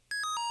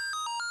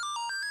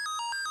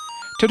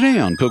Today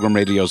on Pilgrim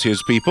Radio's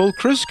His People,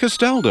 Chris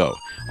Castaldo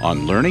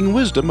on learning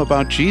wisdom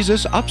about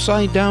Jesus'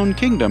 upside-down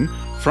kingdom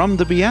from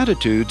the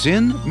Beatitudes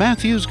in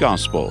Matthew's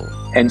Gospel.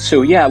 And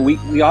so,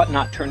 we ought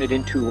not turn it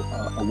into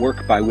a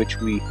work by which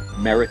we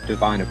merit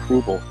divine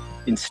approval.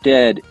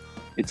 Instead,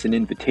 it's an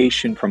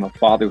invitation from a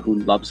Father who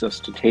loves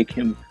us to take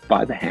him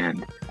by the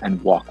hand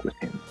and walk with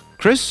him.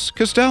 Chris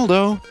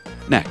Castaldo,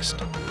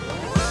 next.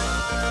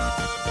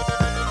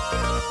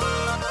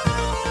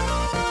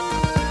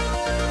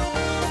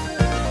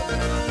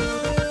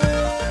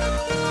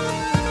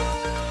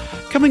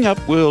 Coming up,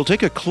 we'll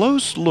take a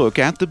close look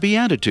at the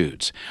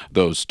Beatitudes,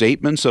 those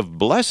statements of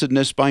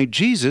blessedness by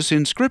Jesus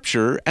in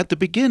Scripture at the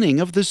beginning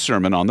of the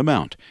Sermon on the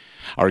Mount.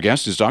 Our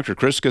guest is Dr.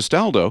 Chris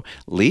Castaldo,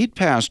 lead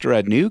pastor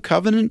at New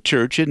Covenant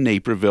Church in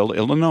Naperville,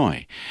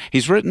 Illinois.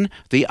 He's written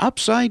The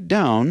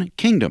Upside-Down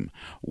Kingdom,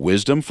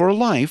 Wisdom for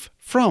Life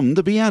from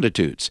the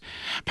Beatitudes.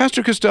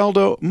 Pastor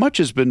Castaldo, much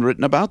has been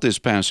written about this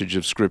passage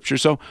of Scripture,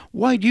 so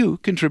why'd you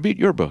contribute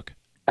your book?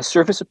 I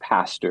serve as a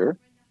pastor.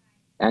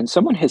 And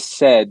someone has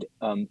said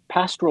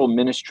pastoral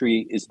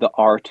ministry is the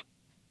art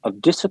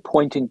of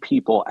disappointing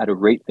people at a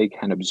rate they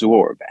can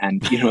absorb.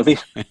 And,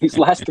 these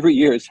last 3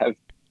 years have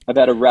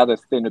had a rather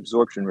thin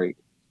absorption rate.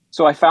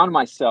 So I found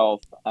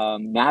myself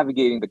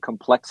navigating the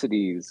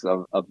complexities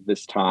of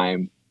this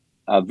time,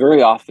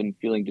 very often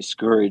feeling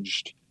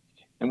discouraged.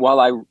 And while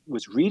I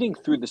was reading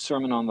through the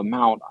Sermon on the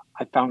Mount,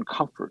 I found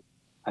comfort.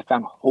 I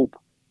found hope,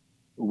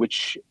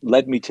 which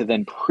led me to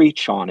then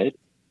preach on it.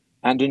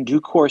 And in due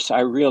course,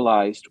 I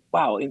realized,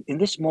 wow, in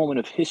this moment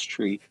of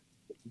history,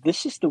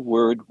 this is the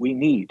word we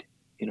need.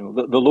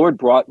 The Lord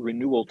brought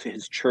renewal to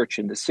his church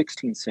in the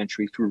 16th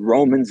century through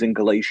Romans and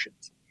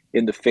Galatians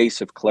in the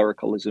face of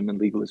clericalism and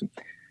legalism.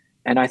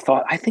 And I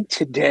think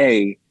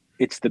today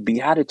it's the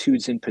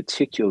Beatitudes in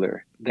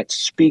particular that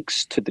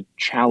speaks to the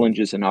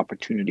challenges and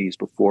opportunities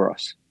before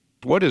us.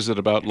 What is it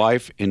about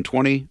life in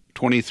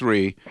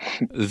 2023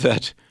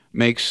 that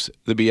makes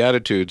the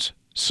Beatitudes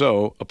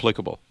so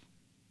applicable?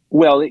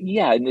 Well,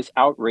 in this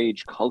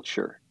outrage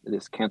culture,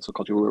 this cancel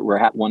culture, we're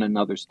at one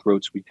another's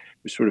throats. We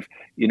sort of,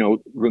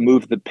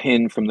 remove the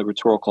pin from the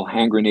rhetorical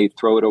hand grenade,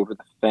 throw it over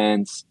the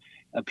fence.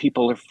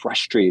 People are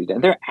frustrated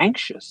and they're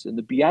anxious. And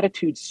the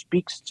Beatitudes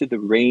speaks to the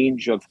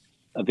range of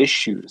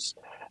issues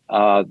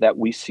that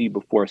we see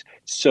before us.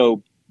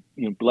 So,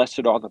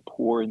 blessed are the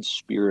poor in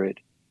spirit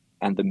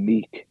and the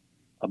meek.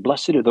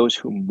 Blessed are those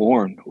who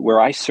mourn.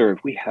 Where I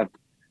serve, we have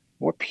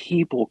more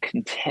people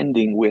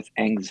contending with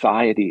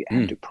anxiety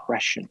and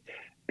depression.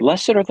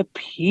 Blessed are the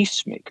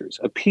peacemakers,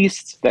 a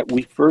peace that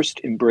we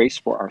first embrace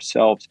for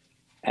ourselves,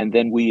 and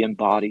then we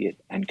embody it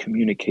and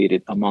communicate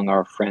it among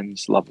our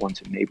friends, loved ones,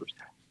 and neighbors.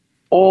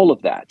 All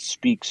of that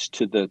speaks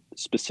to the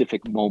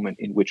specific moment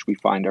in which we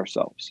find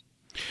ourselves.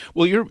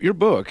 Well, your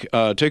book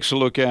takes a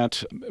look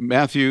at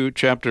Matthew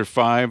chapter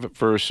 5,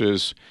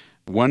 verses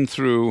 1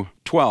 through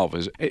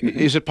 12.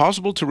 Is it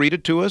possible to read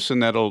it to us,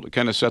 and that'll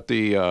kind of set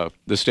the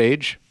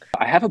stage?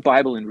 I have a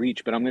Bible in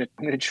reach, but I'm going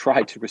to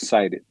try to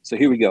recite it. So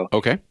here we go.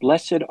 Okay.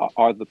 Blessed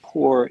are the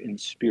poor in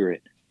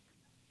spirit,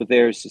 for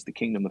theirs is the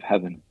kingdom of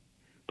heaven.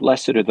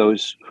 Blessed are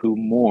those who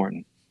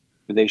mourn,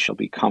 for they shall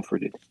be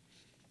comforted.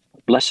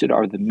 Blessed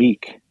are the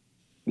meek,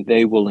 for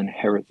they will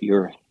inherit the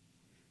earth.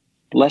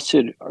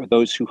 Blessed are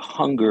those who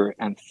hunger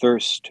and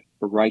thirst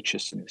for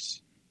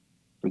righteousness,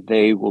 for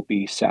they will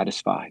be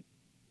satisfied.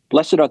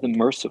 Blessed are the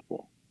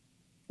merciful,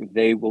 for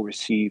they will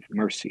receive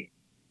mercy.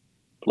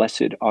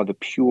 Blessed are the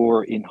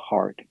pure in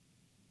heart,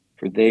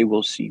 for they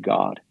will see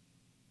God.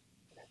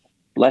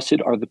 Blessed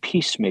are the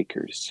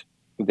peacemakers,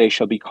 for they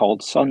shall be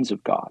called sons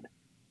of God.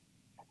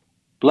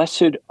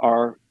 Blessed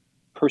are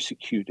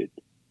persecuted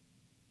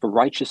for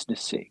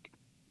righteousness' sake,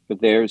 for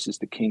theirs is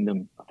the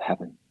kingdom of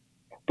heaven.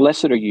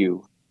 Blessed are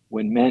you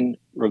when men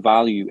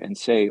revile you and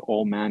say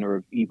all manner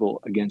of evil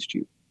against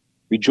you.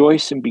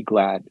 Rejoice and be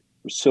glad,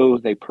 for so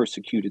they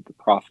persecuted the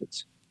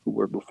prophets who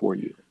were before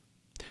you.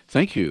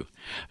 Thank you.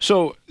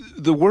 So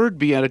the word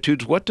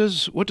Beatitudes, what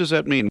does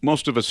that mean?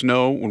 Most of us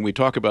know when we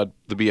talk about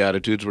the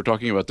Beatitudes, we're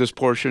talking about this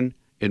portion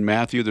in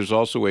Matthew. There's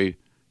also a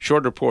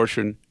shorter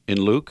portion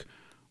in Luke,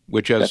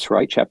 which has... That's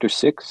right, chapter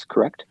 6,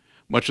 correct?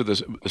 Much of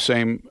the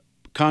same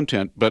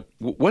content, but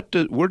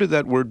where did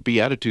that word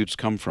Beatitudes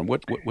come from?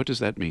 What does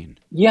that mean?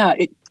 Yeah,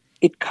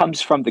 it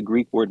comes from the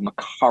Greek word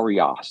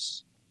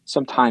makarios.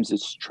 Sometimes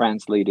it's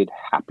translated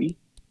happy,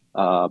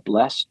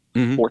 blessed,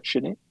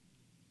 fortunate.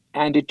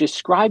 And it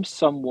describes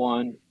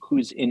someone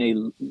who's in a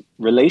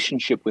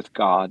relationship with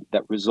God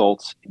that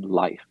results in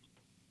life,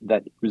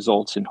 that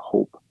results in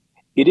hope.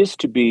 It is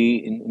to be,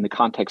 in the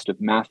context of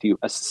Matthew,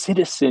 a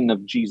citizen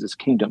of Jesus'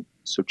 kingdom.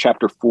 So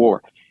chapter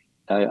 4,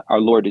 our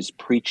Lord is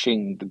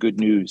preaching the good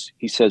news.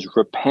 He says,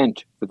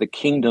 repent, for the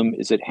kingdom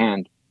is at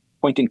hand,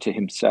 pointing to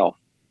himself.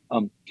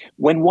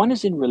 When one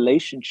is in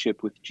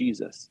relationship with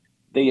Jesus,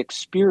 they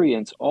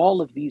experience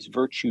all of these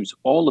virtues,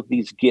 all of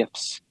these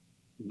gifts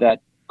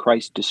that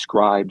Christ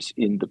describes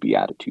in the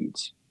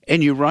Beatitudes.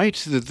 And you write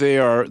that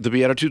the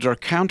Beatitudes are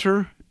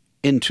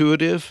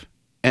counterintuitive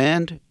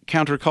and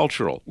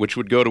countercultural, which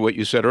would go to what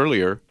you said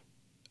earlier,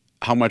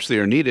 how much they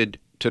are needed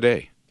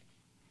today.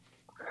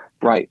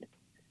 Right.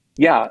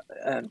 Yeah.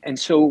 And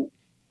so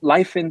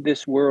life in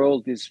this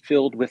world is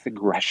filled with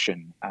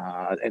aggression.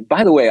 And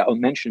by the way, I'll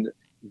mention that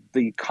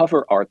the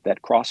cover art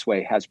that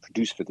Crossway has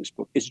produced for this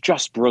book is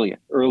just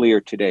brilliant.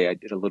 Earlier today, I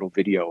did a little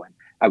video and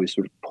I was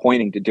sort of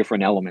pointing to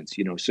different elements,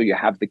 so you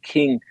have the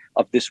king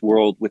of this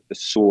world with the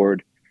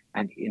sword,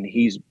 and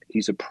he's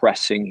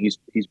oppressing,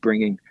 he's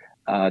bringing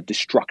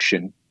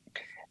destruction.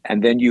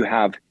 And then you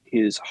have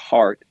his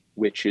heart,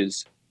 which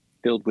is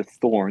filled with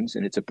thorns,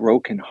 and it's a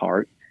broken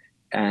heart.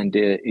 And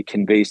it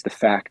conveys the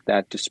fact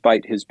that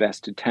despite his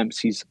best attempts,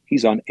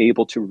 he's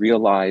unable to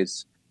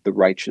realize the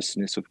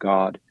righteousness of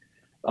God.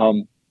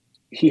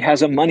 He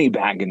has a money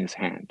bag in his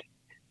hand.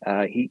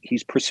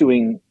 He's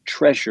pursuing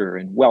treasure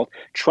and wealth,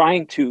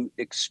 trying to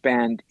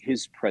expand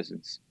his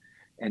presence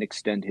and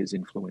extend his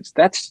influence.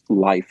 That's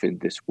life in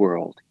this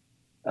world.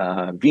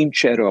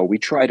 Vincero, we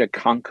try to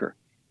conquer,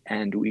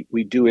 and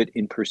we do it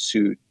in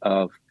pursuit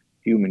of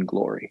human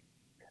glory.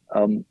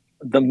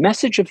 The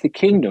message of the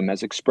kingdom,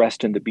 as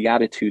expressed in the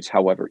Beatitudes,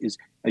 however, is,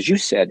 as you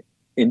said,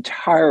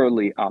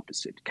 entirely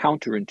opposite,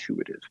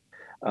 counterintuitive.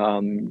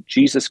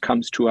 Jesus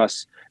comes to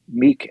us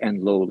meek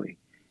and lowly.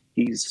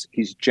 He's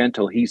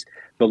gentle. He's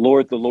the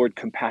Lord,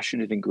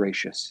 compassionate and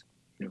gracious.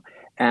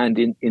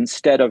 And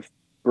instead of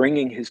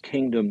bringing his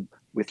kingdom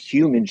with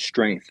human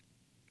strength,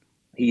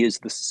 he is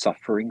the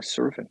suffering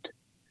servant.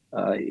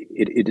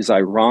 It is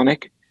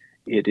ironic,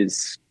 it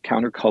is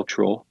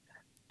countercultural,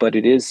 but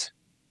it is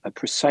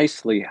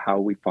precisely how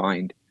we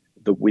find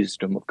the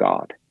wisdom of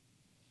God.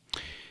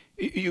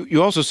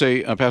 You also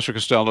say, Pastor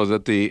Castaldo,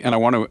 that and I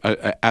want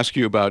to ask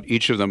you about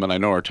each of them, and I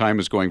know our time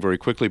is going very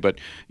quickly, but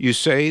you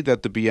say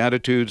that the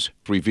Beatitudes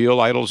reveal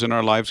idols in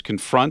our lives,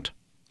 confront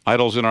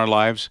idols in our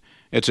lives.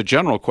 It's a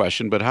general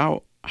question, but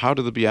how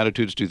do the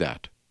Beatitudes do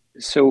that?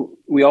 So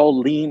we all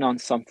lean on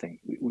something.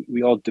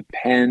 We all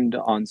depend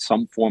on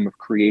some form of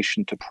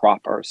creation to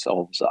prop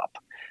ourselves up.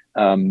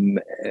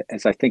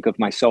 As I think of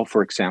myself,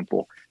 for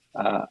example,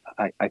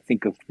 I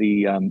think of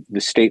the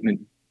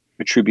statement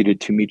attributed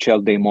to Michel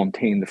de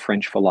Montaigne, the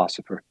French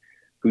philosopher,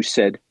 who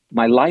said,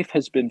 "My life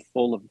has been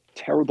full of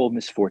terrible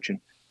misfortune,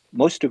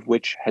 most of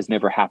which has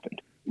never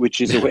happened," which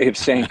is a way of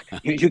saying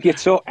you get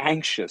so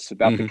anxious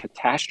about the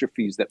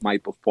catastrophes that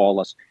might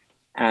befall us,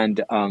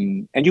 and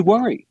you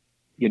worry,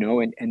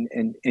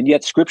 and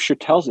yet Scripture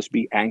tells us,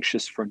 be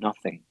anxious for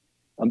nothing.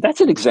 That's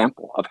an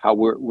example of how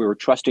we're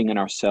trusting in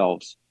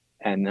ourselves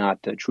and not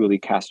truly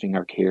casting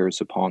our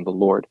cares upon the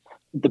Lord.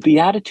 The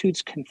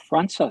Beatitudes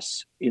confronts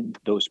us in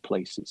those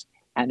places,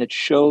 and it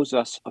shows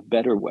us a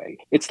better way.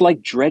 It's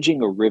like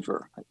dredging a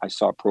river. I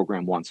saw a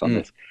program once on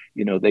this.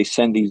 They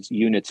send these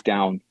units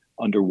down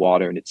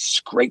underwater, and it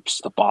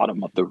scrapes the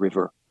bottom of the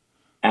river.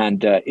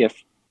 And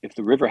if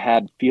the river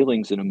had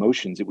feelings and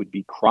emotions, it would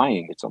be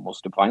crying. It's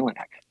almost a violent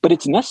act. But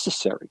it's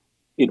necessary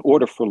in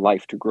order for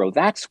life to grow.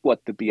 That's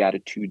what the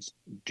Beatitudes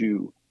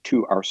do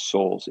to our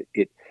souls.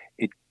 It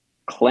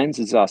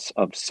cleanses us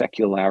of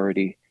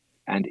secularity,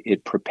 and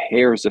it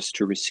prepares us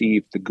to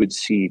receive the good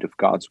seed of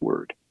God's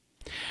word.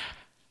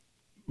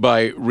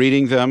 By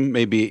reading them,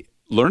 maybe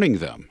learning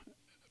them,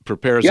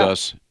 prepares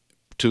us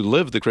to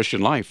live the Christian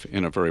life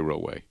in a very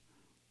real way.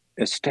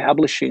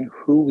 Establishing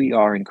who we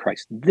are in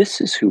Christ. This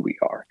is who we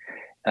are.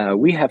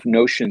 We have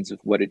notions of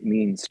what it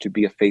means to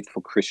be a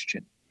faithful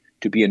Christian,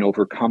 to be an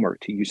overcomer,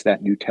 to use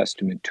that New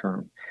Testament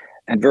term.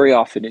 And very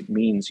often it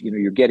means,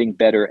 you're getting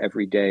better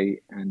every day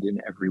and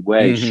in every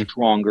way,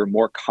 stronger,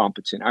 more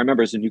competent. I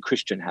remember as a new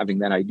Christian having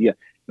that idea.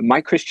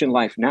 My Christian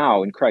life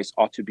now in Christ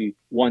ought to be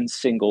one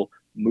single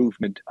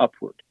movement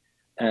upward.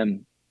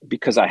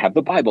 Because I have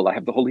the Bible, I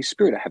have the Holy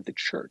Spirit, I have the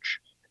church.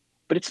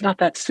 But it's not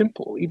that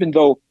simple, even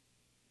though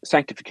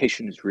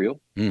sanctification is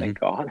real, thank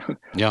God.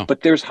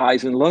 But there's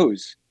highs and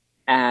lows.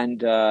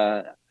 And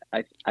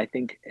I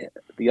think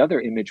the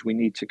other image we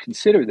need to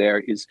consider there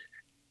is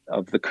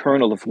of the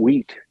kernel of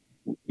wheat,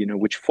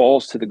 which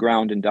falls to the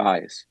ground and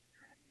dies.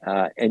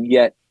 And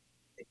yet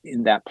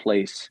in that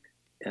place,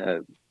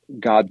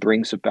 God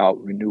brings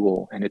about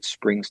renewal and it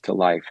springs to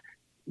life.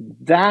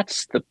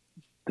 That's the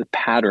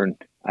pattern.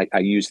 I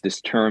use this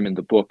term in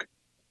the book.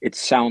 It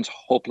sounds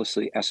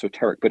hopelessly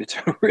esoteric, but it's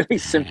a really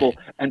simple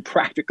and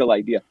practical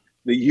idea.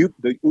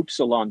 The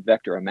upsilon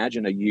vector,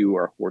 imagine a U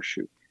or a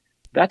horseshoe.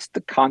 That's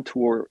the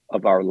contour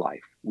of our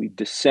life. We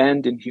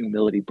descend in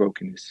humility,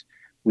 brokenness.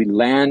 We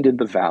land in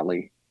the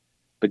valley,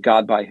 but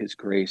God, by his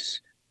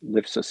grace,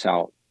 lifts us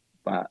out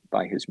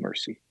by his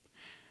mercy.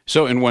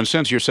 So in one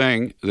sense, you're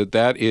saying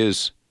that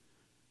is,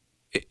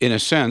 in a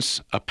sense,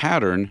 a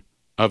pattern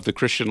of the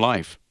Christian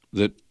life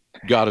that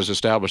God has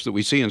established, that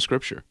we see in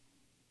Scripture.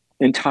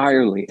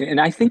 Entirely.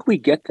 And I think we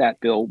get that,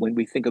 Bill, when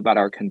we think about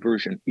our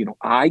conversion.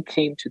 I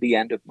came to the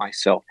end of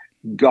myself.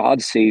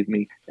 God saved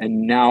me,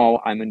 and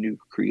now I'm a new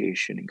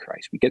creation in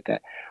Christ. We get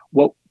that.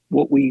 What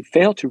we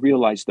fail to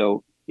realize,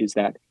 though, is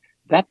that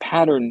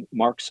pattern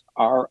marks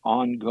our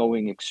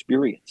ongoing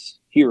experience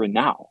here and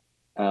now.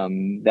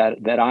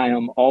 That I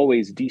am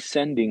always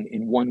descending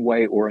in one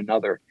way or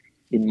another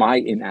in my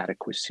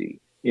inadequacy,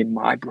 in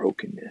my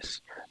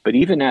brokenness. But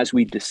even as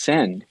we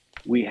descend,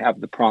 we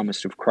have the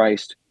promise of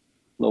Christ,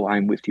 lo, I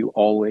am with you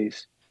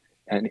always.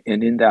 And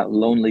in that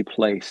lonely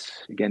place,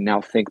 again,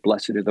 now think,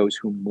 blessed are those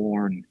who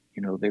mourn,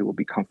 they will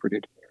be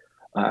comforted.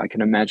 I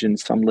can imagine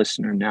some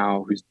listener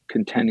now who's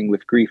contending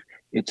with grief.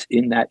 It's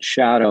in that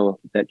shadow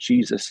that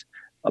Jesus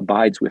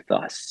abides with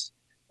us,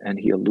 and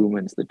he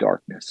illumines the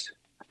darkness.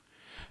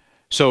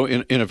 So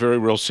in a very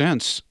real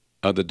sense,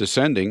 the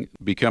descending,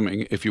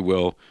 becoming, if you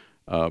will,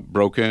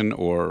 broken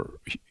or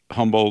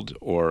humbled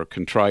or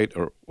contrite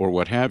or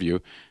what have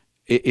you,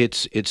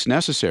 it's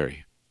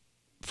necessary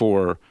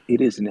for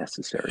it is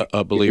necessary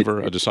a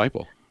believer, a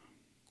disciple.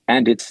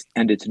 And it's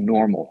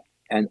normal.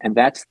 And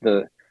that's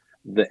the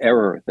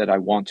error that I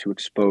want to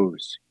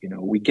expose.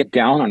 We get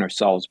down on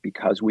ourselves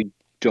because we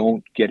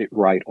don't get it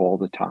right all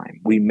the time.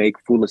 We make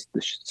foolish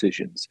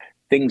decisions,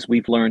 things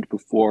we've learned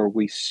before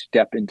we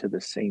step into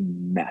the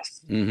same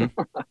mess.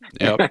 Mm-hmm.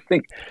 Yep. I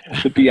think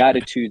the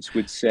Beatitudes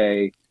would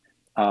say,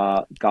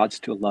 God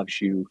still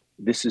loves you.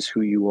 This is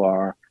who you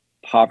are.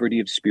 Poverty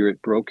of spirit,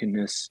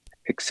 brokenness,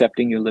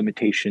 accepting your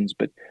limitations,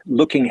 but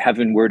looking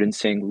heavenward and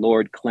saying,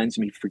 Lord, cleanse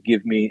me,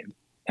 forgive me,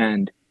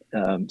 and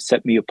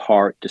set me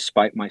apart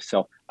despite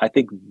myself. I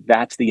think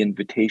that's the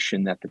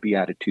invitation that the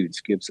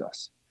Beatitudes gives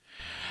us.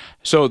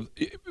 So,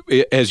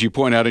 as you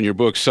point out in your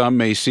book, some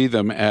may see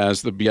them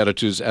as the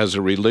Beatitudes as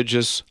a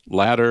religious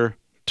ladder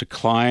to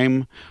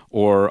climb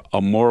or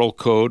a moral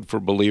code for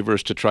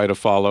believers to try to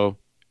follow.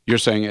 You're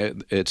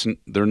saying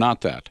they're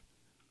not that.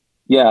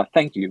 Yeah,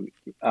 thank you.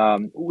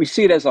 We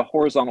see it as a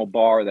horizontal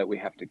bar that we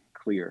have to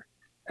clear,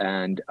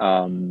 and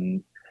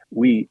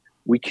we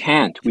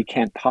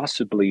can't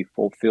possibly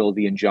fulfill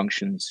the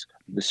injunctions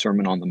of the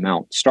Sermon on the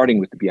Mount, starting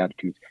with the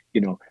Beatitudes.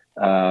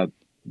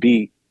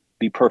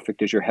 Be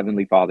perfect as your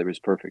heavenly Father is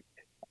perfect.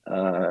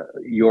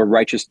 Your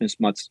righteousness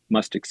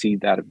must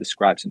exceed that of the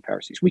scribes and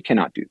Pharisees. We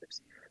cannot do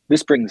this.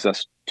 This brings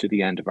us to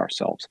the end of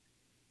ourselves,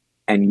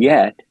 and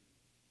yet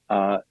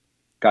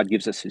God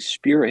gives us His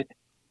Spirit.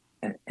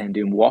 And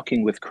in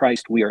walking with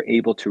Christ, we are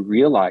able to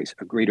realize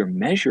a greater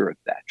measure of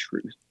that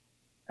truth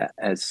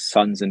as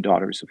sons and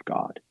daughters of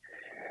God.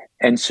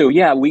 And so,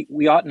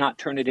 we ought not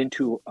turn it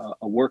into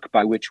a work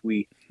by which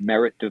we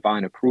merit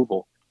divine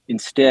approval.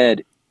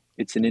 Instead,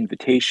 it's an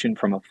invitation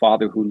from a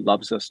Father who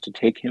loves us to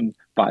take Him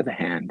by the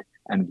hand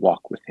and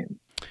walk with Him.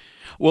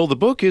 Well, the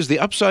book is The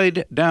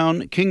Upside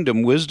Down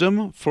Kingdom,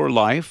 Wisdom for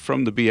Life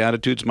from the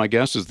Beatitudes. My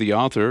guest is the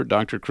author,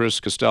 Dr. Chris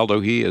Castaldo.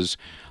 He is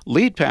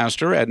lead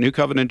pastor at New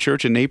Covenant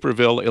Church in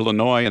Naperville,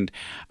 Illinois. And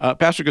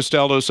Pastor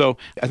Castaldo, so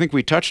I think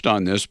we touched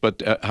on this,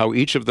 but how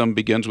each of them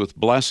begins with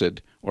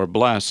blessed or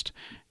blessed,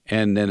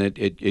 and then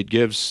it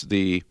gives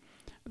the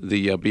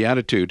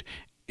Beatitude.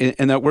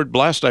 And that word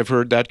blessed, I've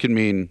heard that can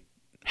mean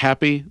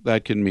happy,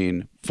 that can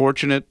mean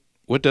fortunate.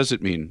 What does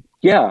it mean?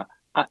 Yeah.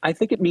 I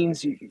think it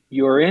means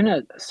you're in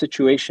a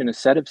situation, a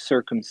set of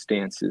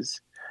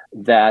circumstances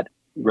that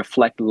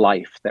reflect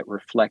life, that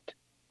reflect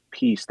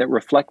peace, that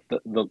reflect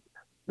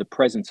the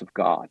presence of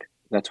God.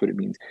 That's what it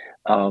means.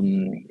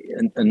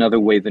 Another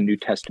way the New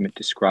Testament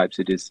describes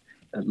it is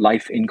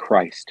life in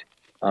Christ.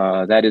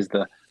 That is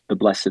the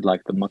blessed life,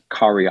 the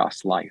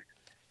Makarios life.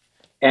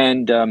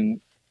 And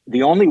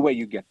the only way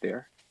you get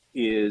there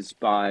is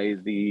by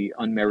the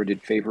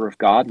unmerited favor of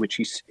God, which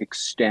He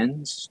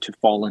extends to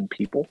fallen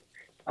people.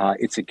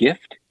 It's a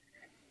gift,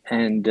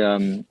 and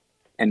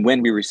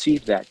when we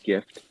receive that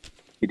gift,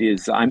 it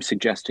is, I'm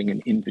suggesting,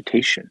 an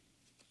invitation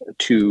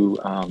to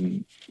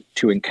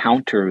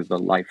encounter the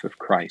life of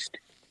Christ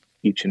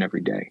each and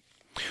every day.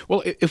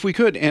 Well, if we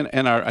could,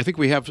 and I think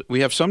we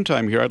have some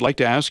time here, I'd like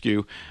to ask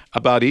you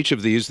about each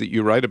of these that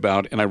you write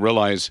about, and I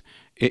realize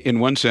in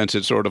one sense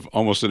it's sort of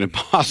almost an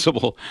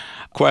impossible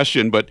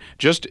question, but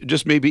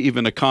just maybe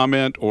even a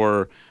comment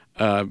or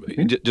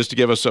just to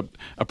give us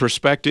a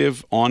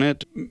perspective on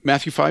it.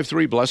 Matthew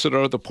 5:3, blessed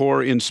are the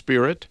poor in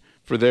spirit,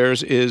 for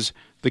theirs is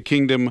the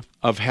kingdom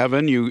of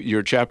heaven.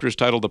 Your chapter is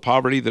titled The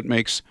Poverty That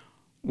Makes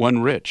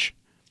One Rich.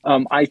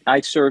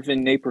 I serve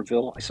in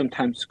Naperville. I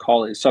sometimes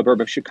call it a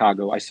suburb of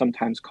Chicago. I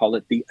sometimes call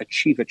it the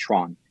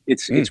Achievatron.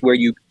 It's where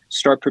you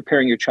start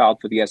preparing your child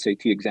for the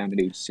SAT exam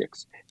at age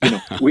 6.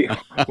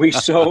 We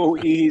so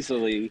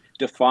easily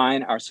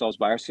define ourselves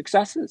by our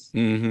successes.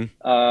 Mm-hmm.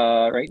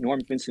 Right?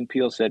 Norman Vincent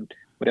Peale said,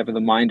 whatever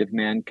the mind of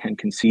man can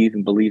conceive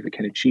and believe it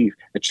can achieve.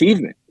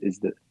 Achievement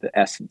is the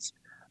essence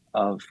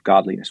of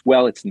godliness.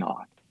 Well, it's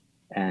not.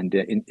 And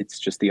it's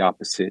just the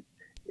opposite.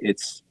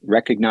 It's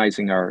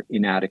recognizing our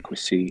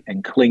inadequacy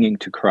and clinging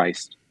to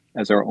Christ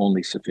as our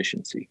only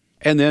sufficiency.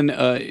 And then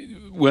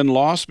when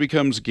loss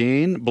becomes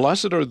gain,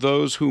 blessed are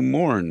those who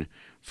mourn,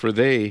 for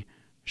they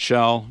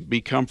shall be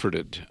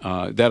comforted.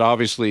 That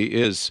obviously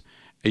is,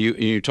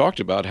 you talked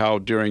about how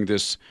during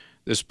this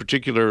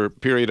particular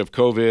period of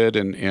COVID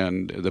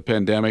and the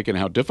pandemic and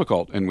how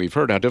difficult, and we've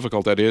heard how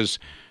difficult that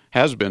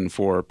has been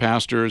for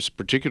pastors,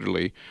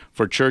 particularly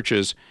for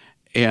churches,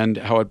 and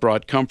how it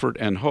brought comfort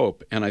and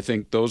hope. And I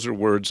think those are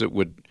words that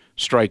would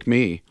strike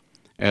me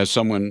as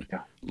someone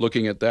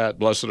looking at that.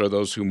 Blessed are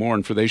those who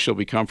mourn, for they shall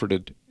be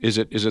comforted. Is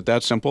it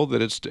that simple,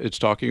 that it's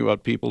talking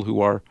about people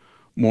who are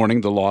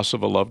mourning the loss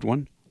of a loved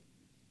one?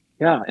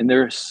 Yeah, and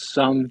there are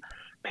some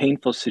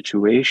painful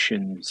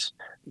situations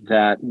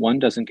that one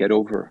doesn't get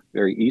over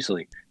very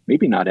easily.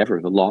 Maybe not ever,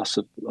 the loss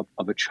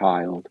of a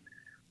child,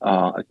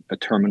 a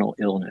terminal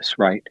illness,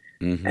 right?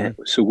 Hmm. And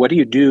so what do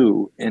you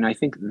do? And I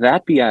think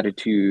that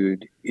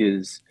beatitude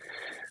is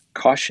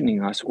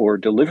cautioning us or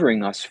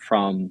delivering us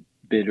from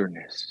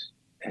bitterness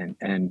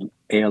and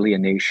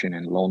alienation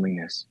and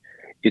loneliness.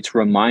 It's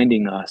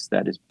reminding us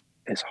that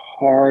as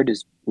hard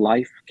as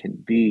life can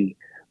be,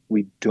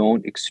 we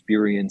don't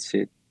experience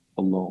it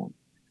alone.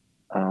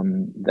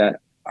 That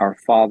our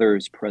Father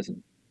is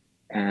present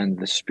and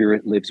the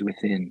Spirit lives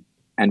within,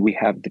 and we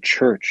have the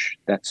church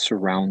that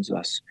surrounds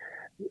us.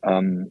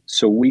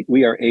 So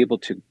we are able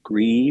to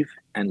grieve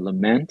and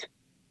lament,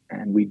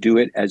 and we do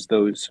it as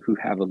those who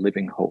have a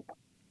living hope.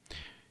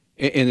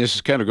 And this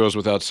kind of goes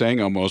without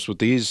saying almost, with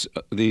these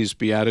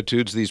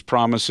beatitudes, these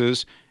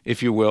promises,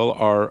 if you will,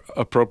 are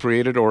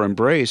appropriated or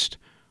embraced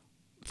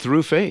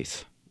through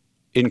faith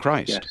in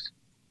Christ. Yes,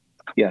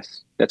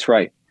 yes, that's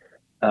right.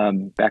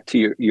 Back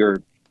to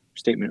your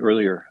statement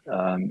earlier,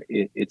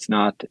 it's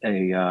not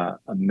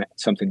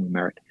something we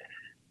merit.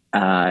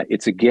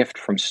 It's a gift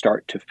from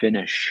start to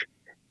finish.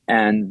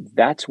 And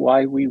that's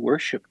why we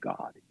worship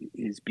God,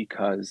 is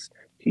because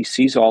he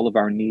sees all of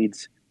our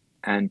needs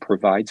and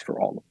provides for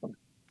all of them.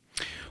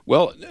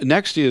 Well,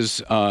 next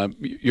is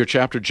your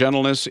chapter,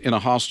 Gentleness in a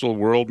Hostile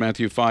World,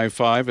 Matthew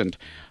 5:5, and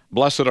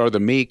blessed are the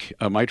meek.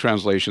 My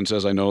translation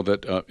says, I know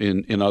that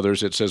in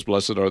others it says,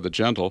 blessed are the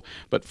gentle,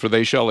 but for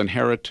they shall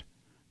inherit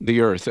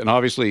the earth. And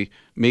obviously,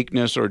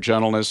 meekness or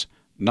gentleness,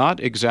 not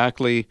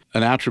exactly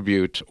an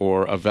attribute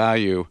or a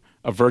value,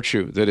 a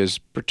virtue that is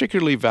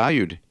particularly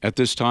valued at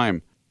this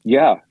time.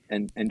 Yeah,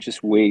 and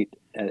just wait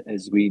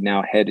as we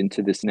now head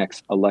into this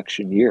next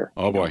election year.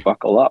 Oh, boy.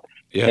 Buckle up.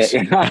 Yes.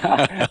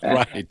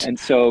 Right. And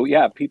so,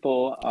 yeah,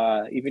 people,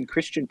 even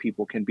Christian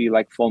people, can be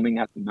like foaming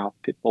at the mouth,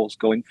 pit bulls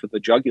going for the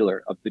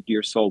jugular of the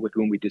dear soul with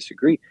whom we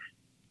disagree.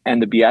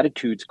 And the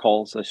Beatitudes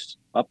calls us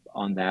up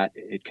on that.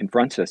 It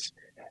confronts us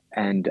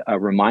and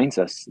reminds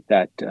us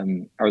that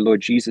our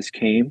Lord Jesus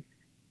came,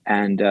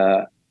 and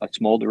a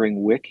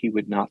smoldering wick he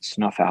would not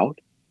snuff out.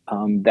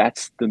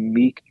 That's the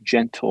meek,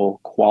 gentle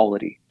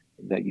quality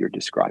that you're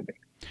describing.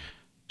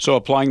 So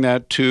applying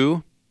that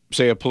to,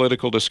 say, a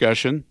political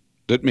discussion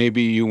that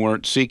maybe you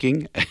weren't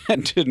seeking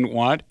and didn't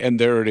want, and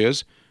there it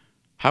is,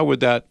 how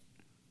would that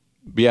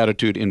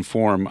beatitude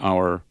inform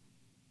our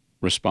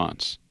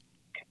response?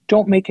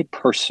 Don't make it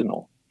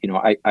personal.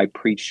 I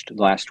preached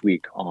last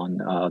week on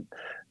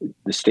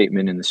the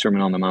statement in the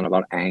Sermon on the Mount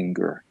about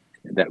anger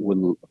that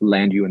will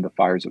land you in the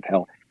fires of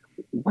hell.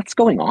 What's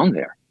going on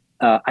there?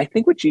 I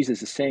think what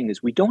Jesus is saying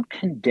is we don't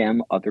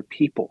condemn other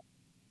people.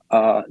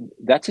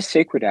 That's a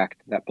sacred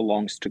act that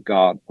belongs to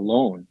God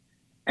alone.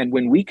 And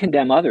when we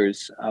condemn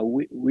others,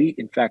 we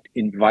in fact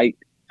invite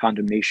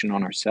condemnation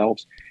on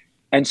ourselves.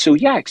 And so,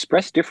 yeah,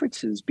 express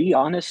differences, be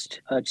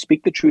honest,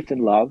 speak the truth in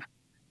love,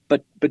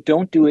 but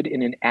don't do it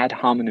in an ad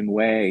hominem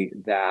way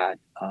that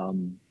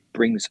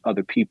brings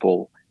other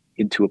people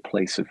into a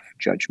place of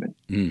judgment.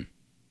 Mm.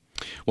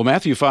 Well,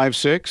 Matthew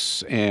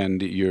 5:6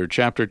 and your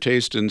chapter,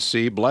 Taste and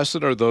See,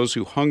 blessed are those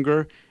who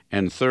hunger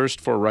and thirst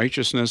for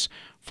righteousness,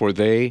 for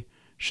they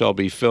shall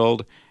be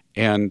filled.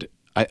 And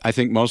I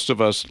think most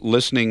of us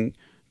listening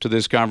to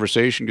this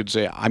conversation could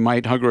say, I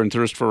might hunger and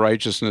thirst for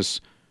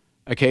righteousness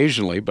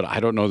occasionally, but I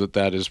don't know that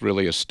that is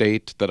really a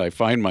state that I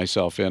find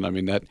myself in. I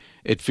mean, that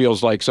it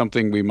feels like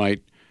something we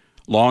might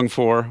long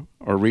for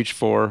or reach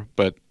for,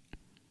 but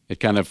it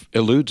kind of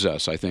eludes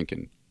us, I think,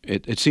 and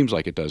it seems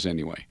like it does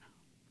anyway.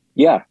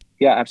 Yeah,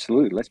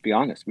 absolutely. Let's be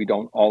honest. We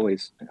don't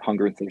always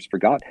hunger and thirst for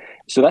God.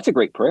 So that's a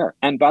great prayer.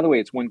 And by the way,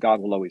 it's one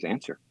God will always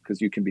answer,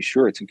 because you can be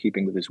sure it's in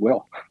keeping with his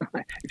will.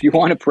 If you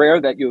want a prayer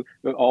that you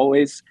will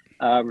always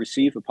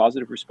receive a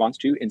positive response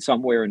to in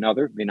some way or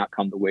another, may not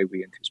come the way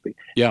we anticipate.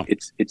 Yeah.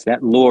 It's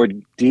that,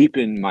 Lord,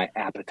 deepen my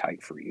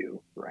appetite for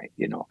you, right?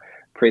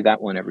 Pray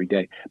that one every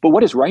day. But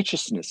what is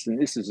righteousness? And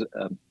this is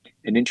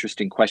an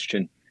interesting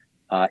question.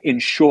 In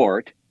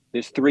short,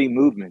 there's three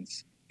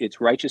movements. It's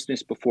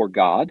righteousness before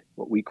God,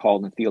 what we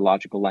call in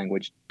theological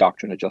language,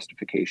 doctrine of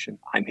justification.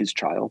 I'm his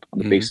child on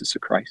the basis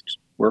of Christ's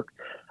work.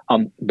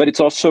 But it's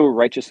also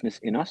righteousness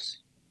in us,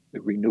 the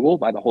renewal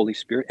by the Holy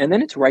Spirit. And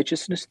then it's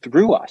righteousness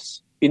through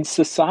us in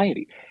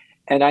society.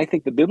 And I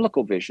think the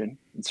biblical vision,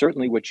 and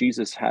certainly what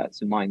Jesus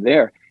has in mind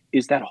there,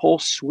 is that whole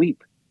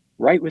sweep,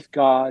 right with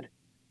God,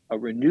 a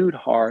renewed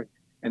heart,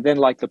 and then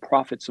like the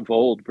prophets of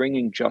old,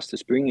 bringing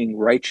justice, bringing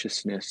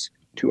righteousness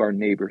to our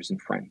neighbors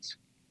and friends.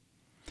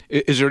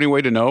 Is there any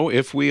way to know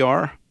if we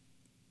are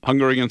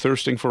hungering and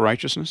thirsting for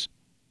righteousness?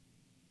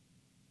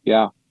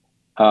 Yeah.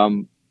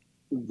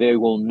 They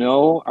will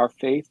know our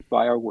faith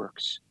by our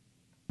works.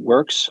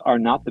 Works are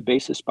not the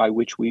basis by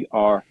which we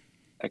are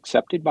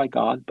accepted by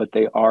God, but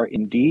they are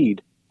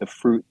indeed the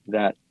fruit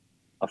that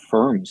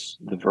affirms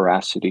the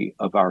veracity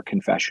of our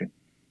confession.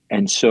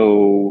 And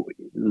so,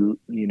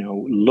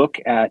 look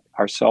at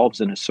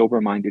ourselves in a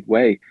sober-minded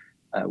way.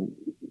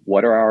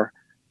 What are our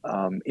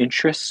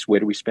interests? Where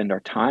do we spend our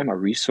time, our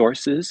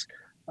resources?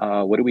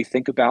 What do we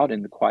think about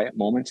in the quiet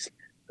moments?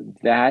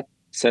 That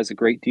says a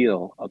great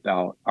deal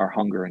about our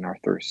hunger and our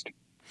thirst.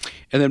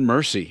 And then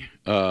mercy.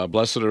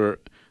 Blessed are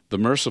the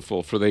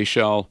merciful, for they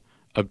shall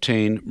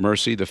obtain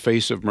mercy, the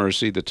face of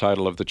mercy, the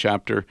title of the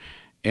chapter.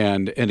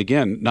 And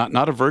again,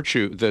 not a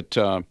virtue that,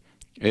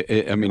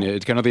 I mean,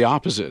 it's kind of the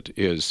opposite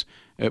is,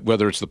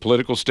 whether it's the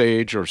political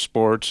stage or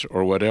sports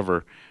or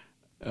whatever.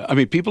 I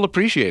mean, people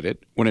appreciate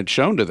it when it's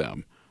shown to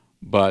them,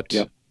 but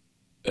Yep.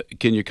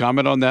 Can you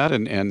comment on that?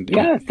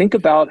 Yeah, think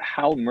about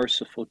how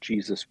merciful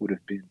Jesus would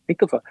have been.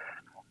 Think of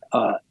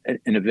an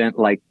event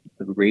like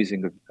the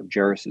raising of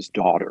Jairus'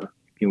 daughter.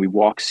 You know, he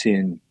walks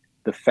in,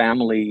 the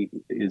family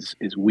is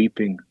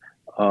weeping.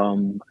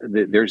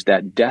 There's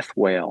that death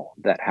wail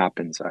that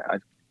happens.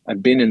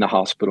 I've been in the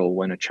hospital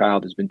when a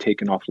child has been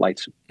taken off life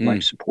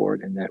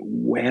support, and that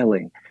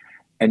wailing.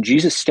 And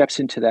Jesus steps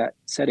into that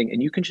setting,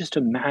 and you can just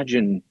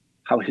imagine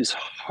how his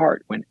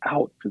heart went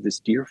out for this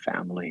dear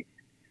family.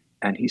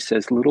 And he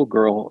says, "Little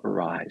girl,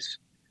 arise."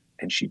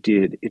 And she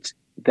did.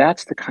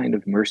 That's the kind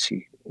of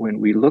mercy.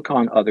 When we look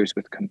on others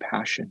with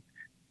compassion,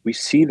 we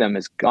see them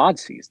as God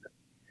sees them.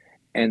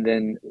 And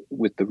then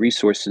with the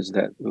resources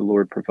that the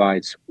Lord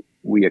provides,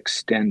 we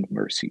extend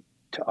mercy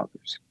to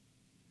others.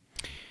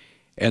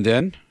 And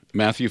then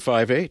Matthew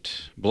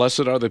 5:8,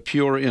 blessed are the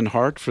pure in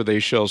heart, for they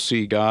shall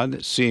see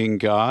God, seeing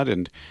God.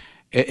 And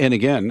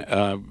again,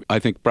 I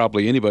think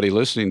probably anybody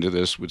listening to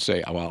this would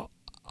say, well,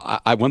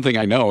 one thing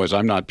I know is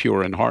I'm not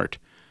pure in heart.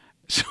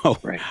 So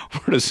Right.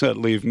 Where does that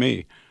leave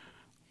me?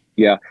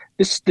 Yeah,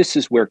 this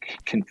is where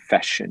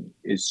confession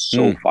is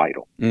so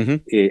vital.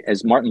 Mm-hmm.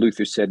 As Martin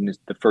Luther said in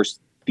the first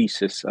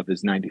thesis of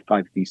his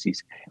 95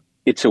 Theses,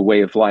 it's a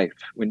way of life.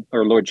 When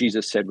our Lord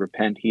Jesus said,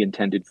 repent, he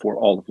intended for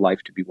all of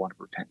life to be one of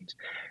repentance.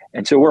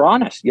 And so we're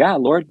honest. Yeah,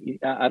 Lord,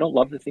 I don't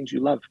love the things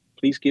you love.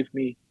 Please give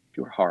me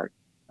your heart,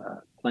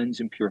 cleanse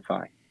and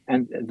purify.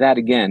 And that,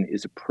 again,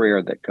 is a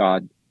prayer that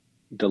God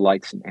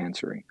delights in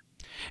answering.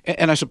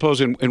 And I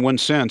suppose in one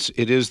sense,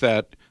 it is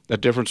that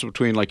difference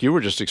between, like you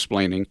were just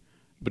explaining,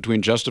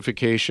 between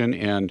justification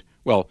and,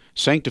 well,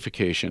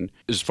 sanctification.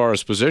 As far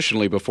as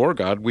positionally before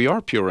God, we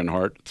are pure in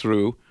heart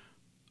through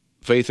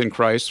faith in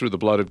Christ, through the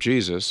blood of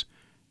Jesus,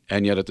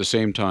 and yet at the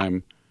same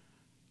time,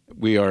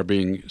 we are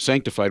being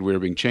sanctified, we are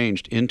being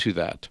changed into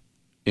that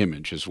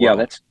image as well.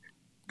 Yeah,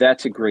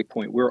 that's a great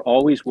point. We're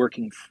always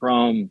working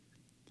from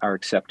our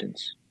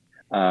acceptance,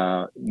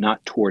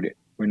 not toward it.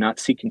 We're not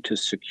seeking to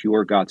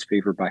secure God's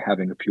favor by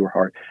having a pure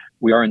heart.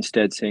 We are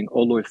instead saying,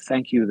 oh, Lord,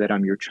 thank you that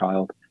I'm your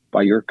child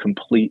by your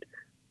complete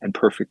and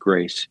perfect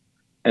grace.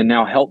 And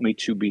now help me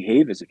to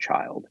behave as a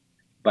child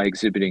by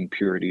exhibiting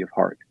purity of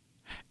heart.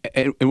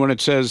 And when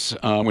it says,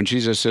 when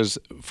Jesus says,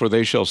 for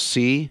they shall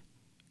see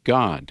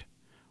God,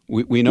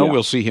 we know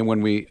we'll see him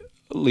when we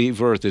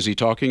leave earth. Is he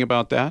talking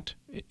about that?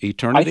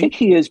 Eternity? I think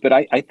he is, but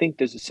I think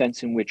there's a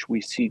sense in which we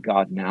see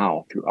God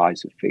now through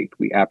eyes of faith.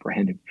 We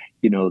apprehend him.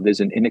 You know, there's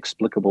an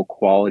inexplicable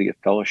quality of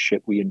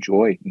fellowship we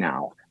enjoy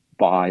now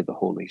by the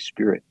Holy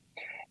Spirit.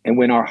 And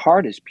when our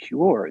heart is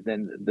pure,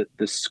 then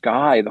the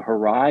sky, the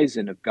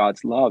horizon of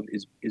God's love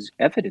is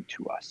evident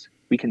to us.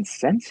 We can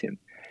sense him.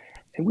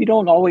 And we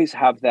don't always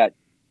have that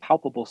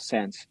palpable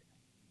sense.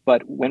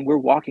 But when we're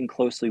walking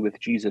closely with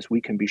Jesus, we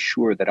can be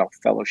sure that our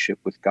fellowship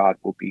with God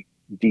will be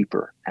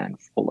deeper and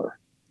fuller.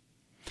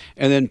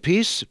 And then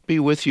peace be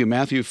with you,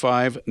 Matthew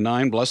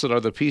 5:9. Blessed are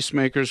the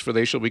peacemakers, for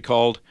they shall be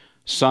called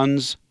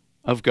sons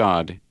of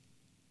God.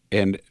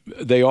 And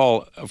they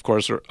all, of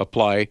course,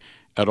 apply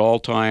at all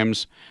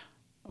times,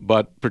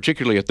 but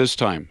particularly at this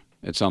time.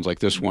 It sounds like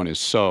this one is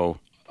so,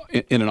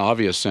 in an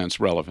obvious sense,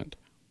 relevant.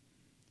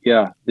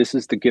 Yeah, this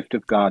is the gift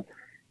of God.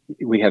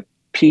 We have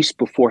peace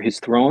before his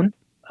throne.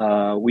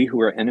 We who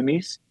are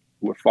enemies,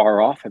 who are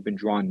far off, have been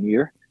drawn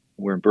near.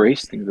 We're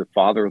embraced. Think of the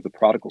father of the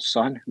prodigal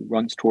son who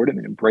runs toward him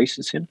and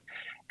embraces him.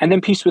 And then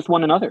peace with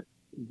one another.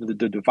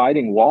 The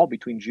dividing wall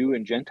between Jew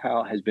and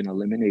Gentile has been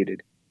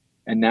eliminated.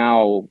 And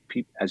now,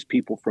 as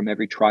people from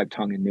every tribe,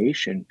 tongue, and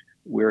nation,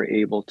 we're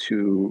able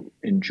to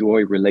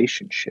enjoy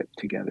relationship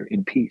together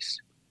in peace.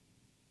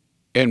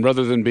 And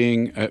rather than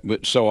being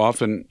so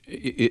often,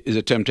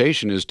 the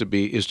temptation is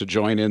to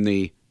join in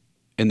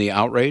the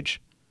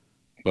outrage,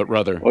 but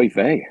rather, oy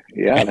vey.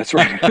 Yeah, that's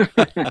right.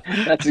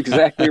 That's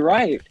exactly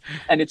right.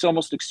 And it's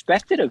almost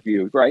expected of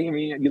you, right? I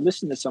mean, you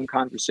listen to some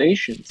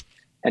conversations,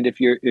 and if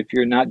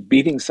you're not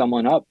beating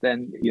someone up,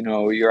 then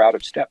you're out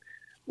of step.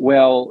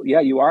 Well, yeah,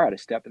 you are out of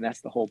step, and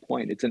that's the whole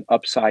point. It's an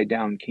upside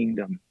down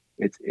kingdom.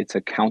 It's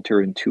a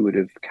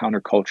counterintuitive,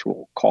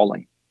 countercultural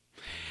calling.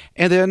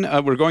 And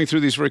then we're going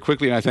through these very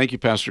quickly, and I thank you,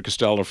 Pastor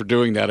Castaldo, for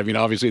doing that. I mean,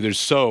 obviously, there's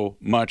so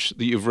much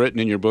that you've written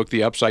in your book,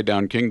 The Upside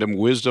Down Kingdom,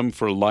 Wisdom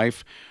for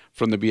Life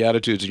from the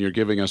Beatitudes, and you're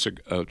giving us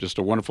just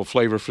a wonderful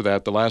flavor for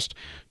that. The last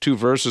two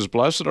verses,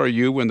 blessed are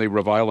you when they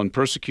revile and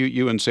persecute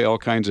you and say all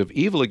kinds of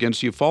evil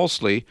against you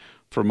falsely.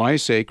 For my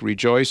sake,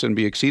 rejoice and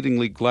be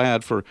exceedingly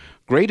glad, for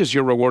great is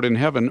your reward in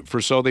heaven,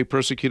 for so they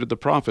persecuted the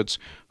prophets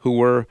who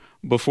were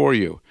before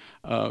you.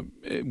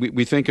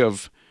 We think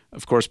of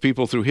Of course,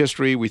 people through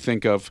history, we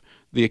think of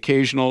the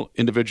occasional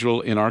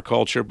individual in our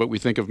culture, but we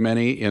think of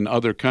many in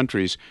other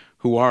countries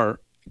who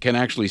can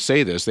actually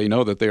say this. They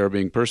know that they are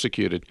being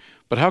persecuted.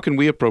 But how can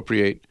we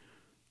appropriate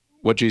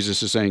what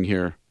Jesus is saying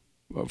here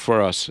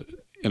for us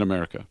in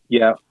America?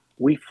 Yeah,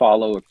 we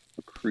follow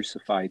a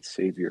crucified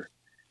Savior,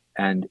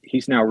 and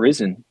he's now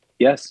risen,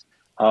 yes.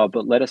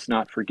 But let us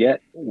not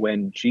forget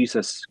when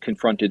Jesus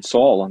confronted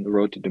Saul on the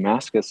road to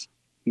Damascus,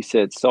 he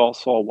said, Saul,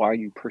 Saul, why are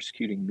you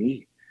persecuting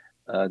me?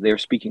 They're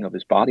speaking of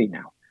his body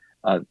now.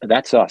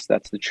 That's us,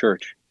 that's the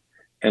church.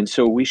 And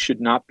so we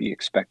should not be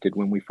expected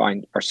when we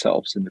find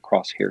ourselves in the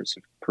crosshairs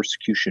of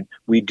persecution.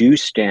 We do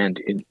stand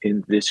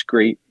in this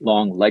great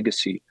long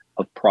legacy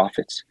of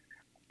prophets.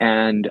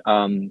 And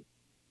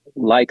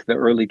like the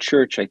early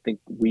church, I think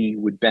we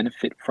would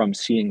benefit from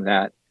seeing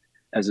that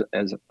as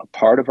a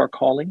part of our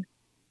calling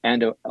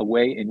and a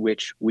way in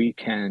which we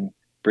can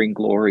bring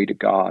glory to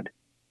God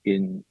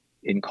in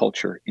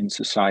culture, in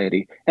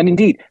society. And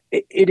indeed,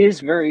 it is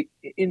very,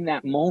 in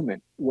that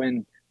moment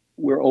when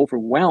we're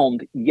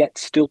overwhelmed, yet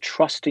still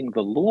trusting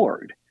the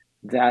Lord,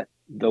 that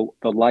the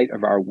light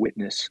of our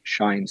witness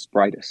shines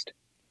brightest.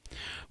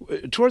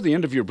 Toward the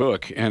end of your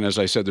book, and as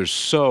I said, there's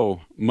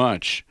so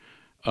much,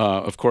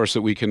 of course,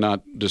 that we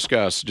cannot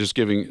discuss, just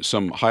giving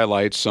some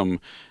highlights, some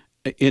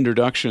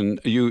introduction,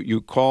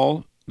 you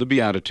call the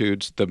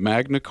Beatitudes the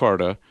Magna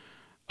Carta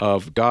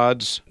of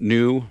God's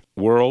new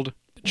world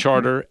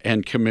charter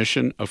and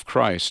commission of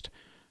Christ.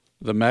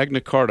 The Magna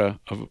Carta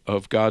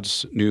of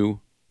God's new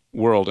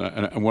world.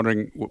 And I'm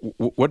wondering,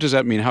 what does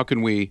that mean? How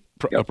can we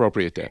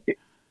appropriate that?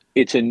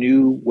 It's a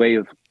new way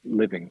of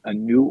living, a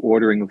new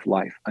ordering of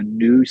life, a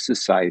new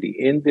society.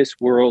 In this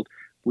world,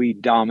 we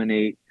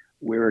dominate,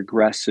 we're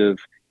aggressive.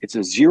 It's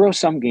a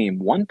zero-sum game.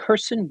 One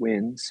person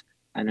wins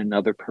and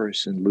another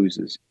person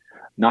loses.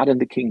 Not in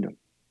the kingdom.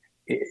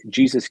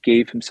 Jesus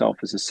gave himself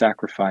as a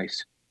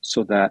sacrifice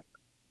so that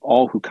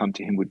all who come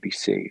to him would be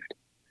saved.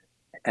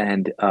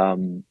 And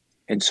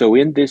so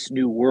in this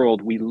new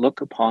world, we look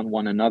upon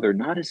one another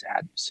not as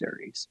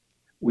adversaries.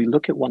 We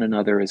look at one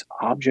another as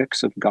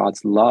objects of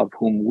God's love,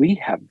 whom we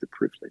have the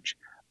privilege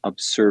of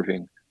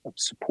serving, of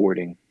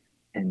supporting,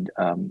 and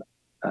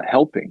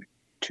helping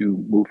to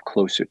move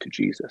closer to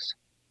Jesus.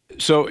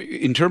 So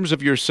in terms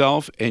of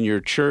yourself and your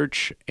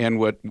church and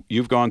what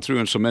you've gone through,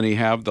 and so many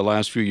have the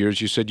last few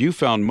years, you said you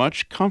found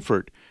much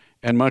comfort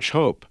and much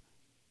hope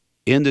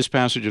in this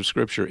passage of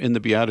Scripture, in the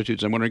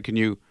Beatitudes. I'm wondering, can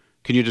you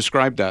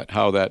describe that,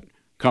 how that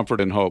comfort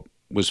and hope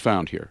was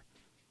found here?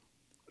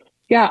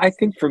 Yeah, I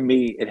think for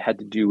me, it had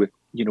to do with,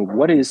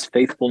 what is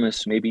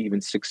faithfulness, maybe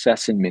even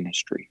success in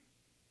ministry.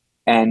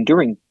 And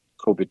during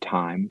COVID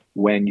time,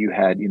 when you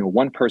had,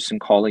 one person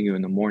calling you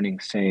in the morning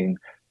saying,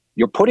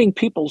 you're putting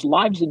people's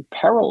lives in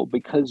peril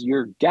because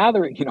you're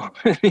gathering,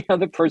 the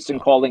other person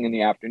calling in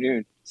the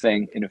afternoon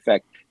saying, in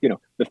effect,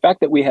 the fact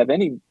that we have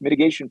any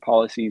mitigation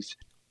policies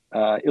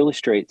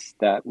illustrates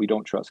that we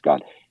don't trust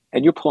God.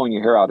 And you're pulling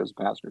your hair out as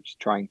a pastor, just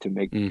trying to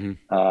make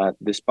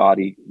this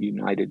body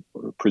united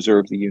or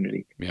preserve the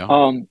unity.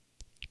 Yeah.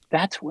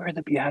 That's where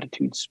the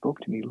Beatitudes spoke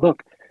to me.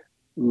 Look,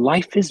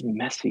 life is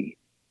messy.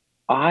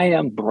 I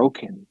am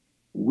broken.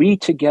 We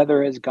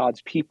together as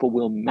God's people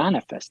will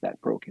manifest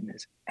that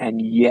brokenness.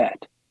 And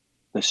yet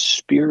the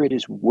Spirit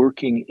is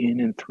working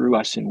in and through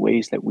us in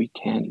ways that we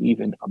can't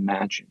even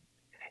imagine.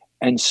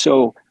 And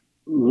so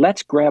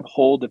let's grab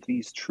hold of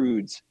these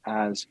truths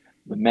as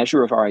the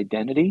measure of our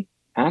identity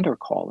and our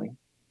calling.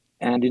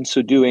 And in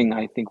so doing,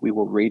 I think we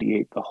will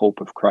radiate the hope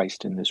of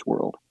Christ in this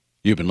world.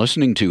 You've been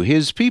listening to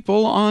His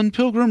People on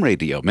Pilgrim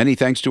Radio. Many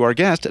thanks to our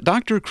guest,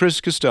 Dr. Chris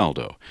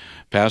Castaldo,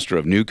 pastor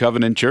of New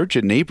Covenant Church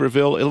in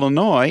Naperville,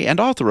 Illinois, and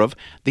author of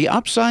The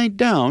Upside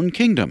Down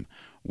Kingdom,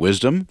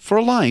 Wisdom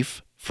for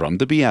Life from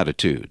the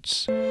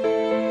Beatitudes.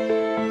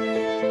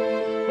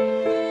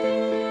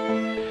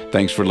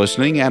 Thanks for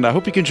listening, and I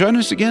hope you can join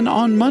us again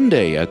on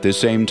Monday at this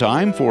same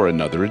time for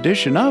another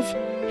edition of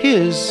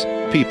His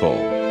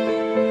People.